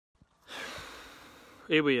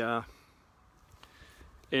here we are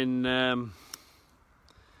in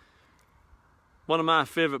one of my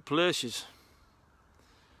favourite places.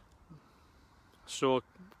 So,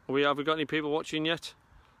 have we got any people watching yet?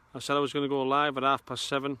 I said I was going to go live at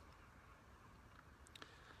 7:30.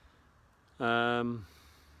 I'm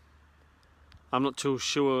not too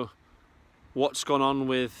sure what's gone on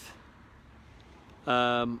with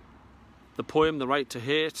the poem, The Right to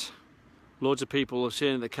Hate. Loads of people are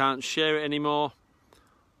saying they can't share it anymore.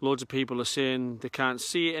 Loads of people are saying they can't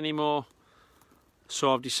see it anymore.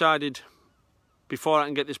 So I've decided, before I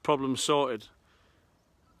can get this problem sorted,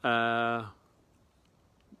 that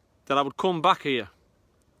I would come back here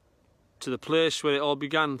to the place where it all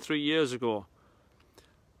began 3 years ago.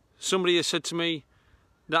 Somebody has said to me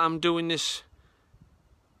that I'm doing this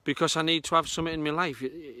because I need to have something in my life.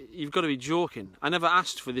 You've got to be joking. I never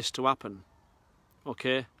asked for this to happen.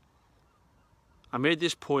 Okay? I made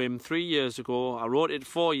this poem 3 years ago, I wrote it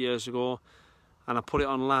 4 years ago, and I put it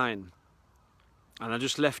online. And I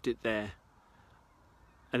just left it there.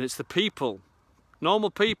 And it's the people,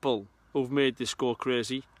 normal people, who've made this go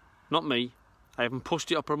crazy. Not me. I haven't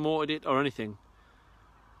pushed it or promoted it or anything.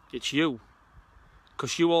 It's you.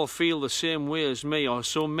 Because you all feel the same way as me, or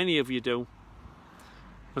so many of you do.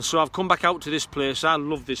 And so I've come back out to this place. I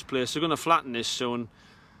love this place. They're going to flatten this soon.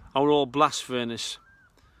 Our old blast furnace.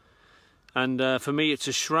 And for me it's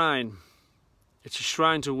a shrine. It's a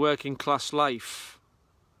shrine to working class life.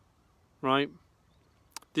 Right?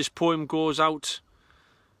 This poem goes out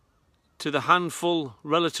to the handful,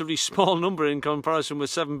 relatively small number in comparison with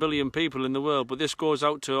 7 billion people in the world, but this goes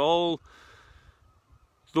out to all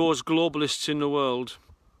those globalists in the world,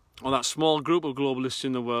 or that small group of globalists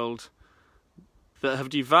in the world, that have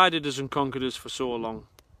divided us and conquered us for so long,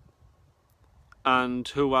 and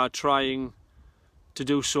who are trying to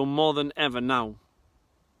do so more than ever now.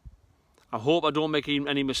 I hope I don't make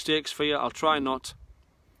any mistakes for you. I'll try not.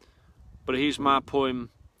 But here's my poem,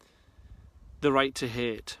 The Right to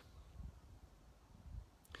Hate.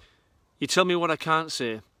 You tell me what I can't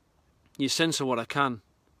say. You censor what I can.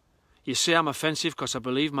 You say I'm offensive because I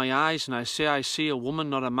believe my eyes, and I say I see a woman,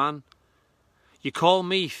 not a man. You call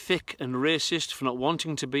me thick and racist for not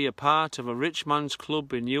wanting to be a part of a rich man's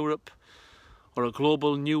club in Europe, or a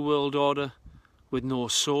global new world order with no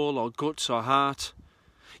soul or guts or heart.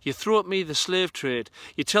 You throw at me the slave trade.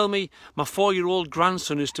 You tell me my 4-year-old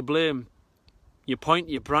grandson is to blame. You point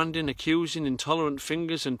your branding, accusing, intolerant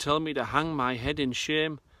fingers and tell me to hang my head in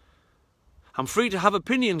shame. I'm free to have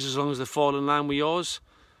opinions as long as they fall in line with yours.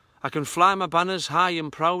 I can fly my banners high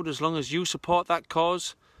and proud as long as you support that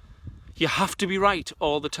cause. You have to be right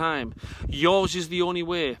all the time. Yours is the only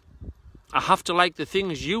way. I have to like the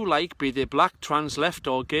things you like, be they black, trans, left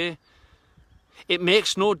or gay. It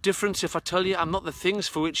makes no difference if I tell you I'm not the things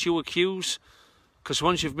for which you accuse, 'cause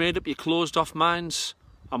once you've made up your closed off minds,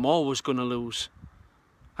 I'm always gonna lose.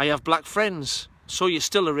 I have black friends, so you're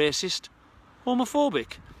still a racist,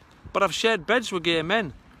 homophobic, but I've shared beds with gay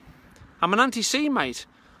men. I'm an anti-Semite,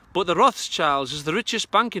 but the Rothschilds is the richest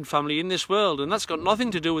banking family in this world, and that's got nothing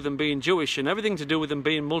to do with them being Jewish and everything to do with them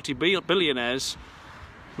being multi-billionaires.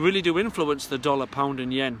 Really do influence the dollar, pound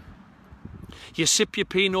and yen. You sip your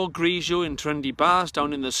Pinot Grigio in trendy bars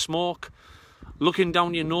down in the smoke, looking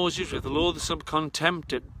down your noses with loathsome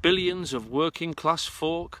contempt at billions of working class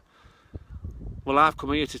folk. Well, I've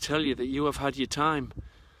come here to tell you that you have had your time,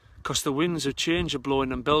 'cause the winds of change are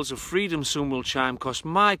blowing and bells of freedom soon will chime, 'cause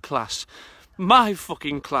my class, my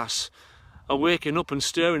fucking class, are waking up and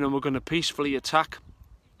stirring, and we're going to peacefully attack.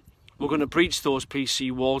 We're going to breach those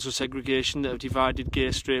PC walls of segregation that have divided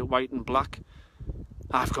gay, straight, white and black.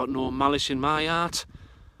 I've got no malice in my heart.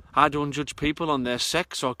 I don't judge people on their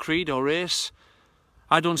sex or creed or race.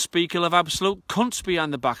 I don't speak ill of absolute cunts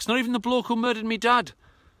behind the backs, not even the bloke who murdered me dad.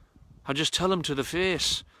 I just tell them to the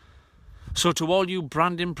face. So to all you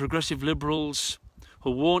branding progressive liberals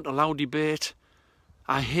who won't allow debate,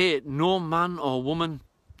 I hate no man or woman.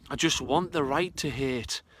 I just want the right to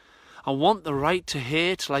hate. I want the right to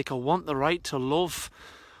hate like I want the right to love.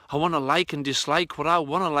 I want to like and dislike what I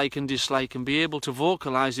want to like and dislike and be able to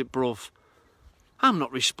vocalise it, bruv. I'm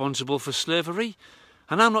not responsible for slavery,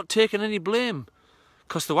 and I'm not taking any blame.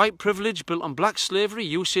 'Cause the white privilege built on black slavery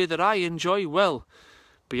you say that I enjoy, well,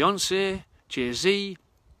 Beyonce, Jay-Z,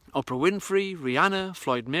 Oprah Winfrey, Rihanna,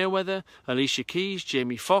 Floyd Mayweather, Alicia Keys,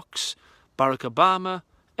 Jamie Foxx, Barack Obama,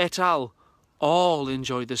 et al. All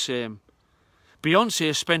enjoy the same.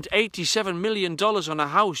 Beyonce spent $87 million on a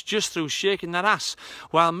house just through shaking that ass,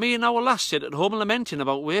 while me and our lass sit at home lamenting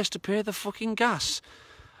about ways to pay the fucking gas.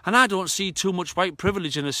 And I don't see too much white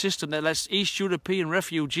privilege in a system that lets East European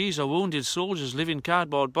refugees or wounded soldiers live in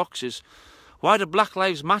cardboard boxes, Why do Black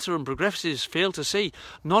Lives Matter and progressives fail to see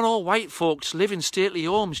not all white folks live in stately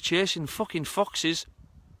homes chasing fucking foxes?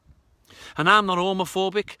 And I'm not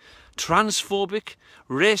homophobic, transphobic,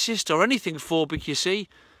 racist or anything phobic, you see,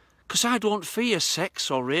 because I don't fear sex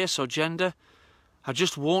or race or gender. I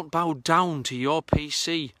just won't bow down to your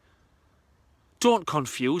PC. Don't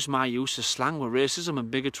confuse my use of slang with racism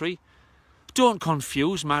and bigotry. Don't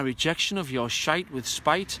confuse my rejection of your shite with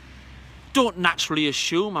spite. Don't naturally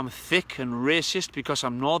assume I'm thick and racist because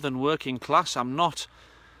I'm northern working class. I'm not.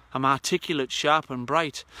 I'm articulate, sharp and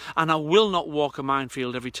bright. And I will not walk a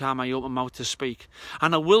minefield every time I open my mouth to speak.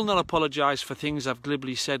 And I will not apologise for things I've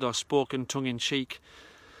glibly said or spoken tongue-in-cheek.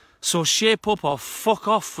 So shape up or fuck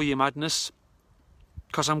off for your madness.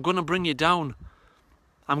 Because I'm going to bring you down.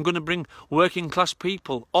 I'm going to bring working class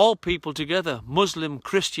people, all people together, Muslim,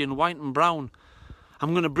 Christian, white and brown.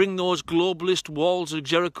 I'm going to bring those globalist walls of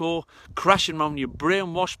Jericho crashing round your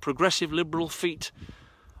brainwashed progressive liberal feet.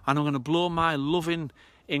 And I'm going to blow my loving,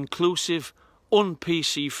 inclusive,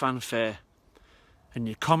 un-PC fanfare. And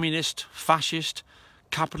your communist, fascist,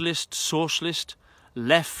 capitalist, socialist,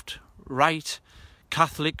 left, right,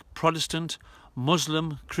 Catholic, Protestant,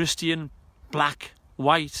 Muslim, Christian, black,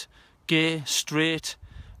 white, gay, straight,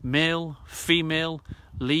 male, female,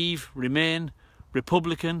 leave, remain,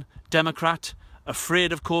 Republican, Democrat,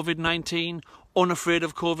 afraid of COVID-19, unafraid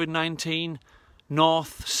of COVID-19,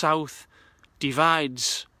 north, south,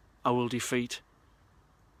 divides I will defeat.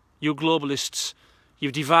 You globalists,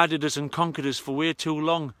 you've divided us and conquered us for way too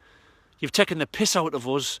long. You've taken the piss out of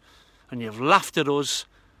us and you've laughed at us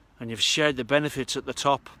and you've shared the benefits at the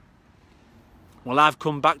top. Well, I've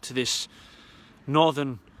come back to this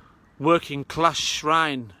northern working class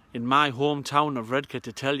shrine in my hometown of Redcar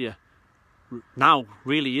to tell you, now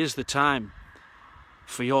really is the time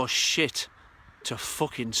for your shit to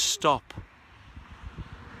fucking stop.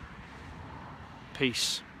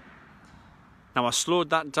 Peace. Now I slowed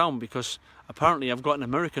that down because apparently I've got an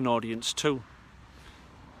American audience too.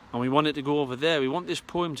 And we want it to go over there. We want this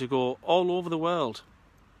poem to go all over the world.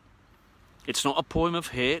 It's not a poem of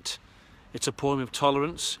hate. It's a poem of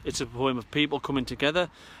tolerance. It's a poem of people coming together.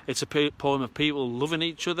 It's a poem of people loving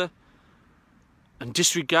each other and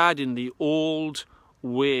disregarding the old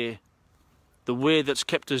way, the way that's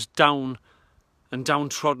kept us down and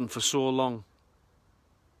downtrodden for so long.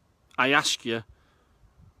 I ask you,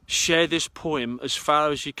 share this poem as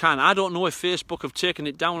far as you can. I don't know if Facebook have taken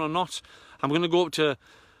it down or not. I'm going to go up to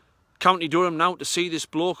County Durham now to see this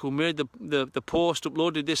bloke who made the post,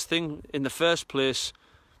 uploaded this thing in the first place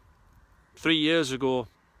 3 years ago,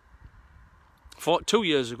 2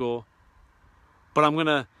 years ago. But I'm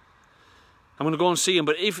gonna go and see him.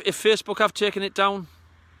 But if Facebook have taken it down,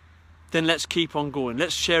 then let's keep on going.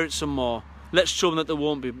 Let's share it some more. Let's show them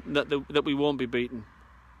that that we won't be beaten.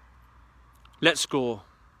 Let's go.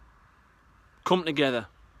 Come together.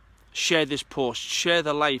 Share this post. Share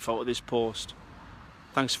the life out of this post.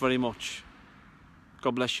 Thanks very much.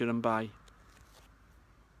 God bless you and bye.